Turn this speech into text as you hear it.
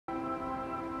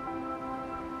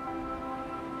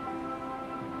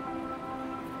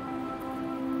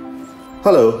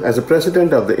Hello, as the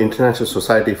President of the International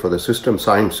Society for the System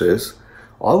Sciences,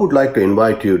 I would like to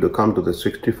invite you to come to the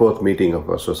 64th meeting of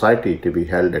our society to be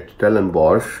held at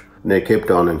Stellenbosch near Cape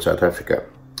Town in South Africa.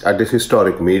 At this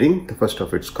historic meeting, the first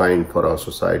of its kind for our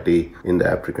society in the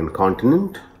African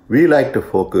continent, we like to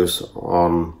focus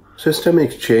on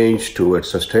systemic change towards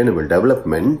sustainable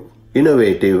development,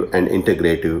 innovative and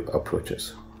integrative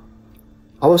approaches.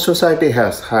 Our society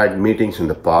has had meetings in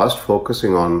the past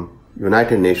focusing on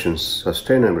United Nations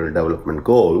Sustainable Development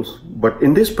Goals, but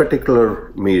in this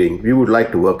particular meeting, we would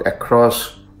like to work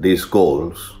across these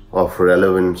goals of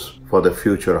relevance for the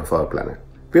future of our planet.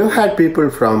 We have had people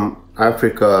from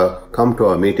Africa come to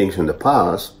our meetings in the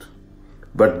past,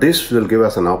 but this will give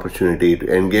us an opportunity to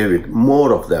engage with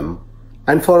more of them.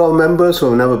 And for our members who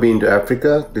have never been to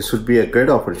Africa, this would be a great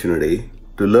opportunity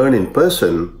to learn in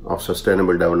person of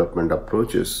sustainable development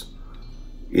approaches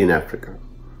in Africa.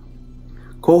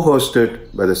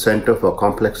 Co-hosted by the Center for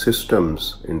Complex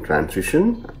Systems in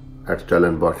Transition at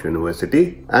Stellenbosch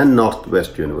University and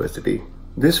Northwest University.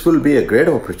 This will be a great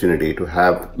opportunity to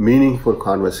have meaningful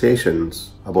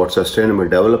conversations about sustainable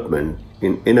development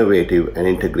in innovative and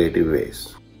integrative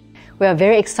ways. We are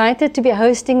very excited to be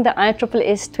hosting the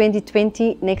ISSS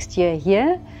 2020 next year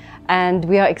here, and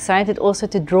we are excited also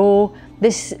to draw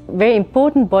this very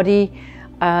important body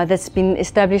that's been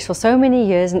established for so many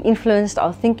years and influenced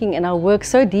our thinking and our work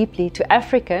so deeply to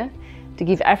Africa, to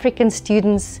give African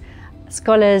students,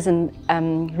 scholars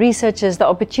and researchers the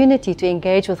opportunity to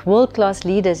engage with world-class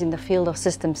leaders in the field of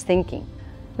systems thinking.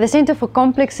 The Center for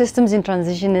Complex Systems in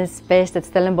Transition is based at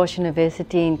Stellenbosch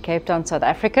University in Cape Town, South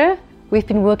Africa. We've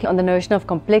been working on the notion of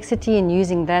complexity and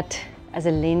using that as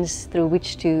a lens through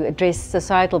which to address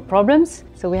societal problems.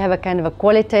 So we have a kind of a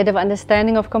qualitative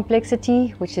understanding of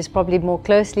complexity, which is probably more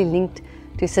closely linked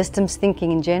to systems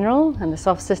thinking in general and the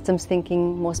soft systems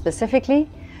thinking more specifically,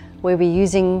 where we're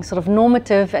using sort of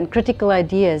normative and critical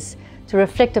ideas to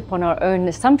reflect upon our own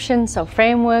assumptions, our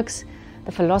frameworks,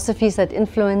 the philosophies that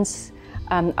influence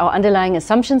our underlying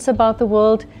assumptions about the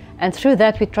world, and through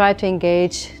that we try to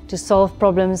engage to solve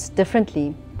problems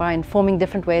differently by informing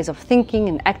different ways of thinking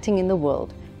and acting in the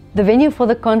world. The venue for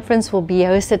the conference will be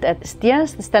hosted at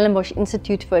STIAS, the Stellenbosch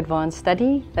Institute for Advanced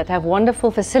Study, that have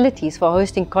wonderful facilities for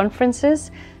hosting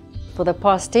conferences. For the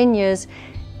past 10 years,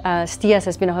 STIAS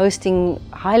has been hosting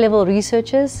high-level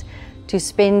researchers to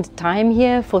spend time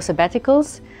here for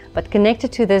sabbaticals, but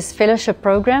connected to this fellowship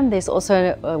program, there's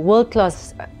also a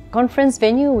world-class conference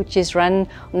venue which is run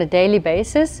on a daily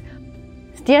basis.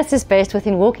 STIAS is based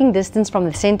within walking distance from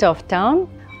the center of town,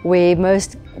 where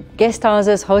most guest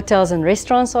houses, hotels and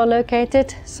restaurants are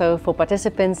located. So for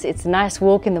participants, it's a nice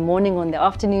walk in the morning or in the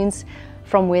afternoons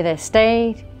from where they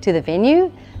stay to the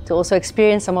venue to also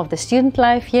experience some of the student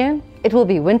life here. It will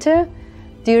be winter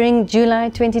during July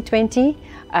 2020,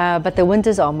 but the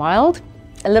winters are mild,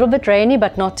 a little bit rainy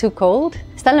but not too cold.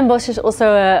 Stellenbosch is also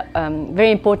a very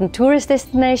important tourist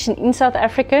destination in South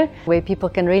Africa, where people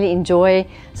can really enjoy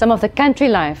some of the country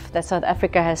life that South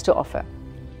Africa has to offer.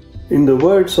 In the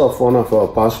words of one of our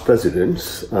past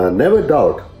presidents, never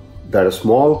doubt that a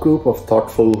small group of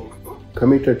thoughtful,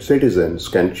 committed citizens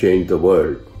can change the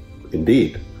world.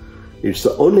 Indeed, it's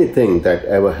the only thing that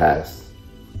ever has.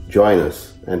 Join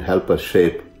us and help us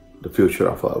shape the future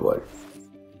of our world.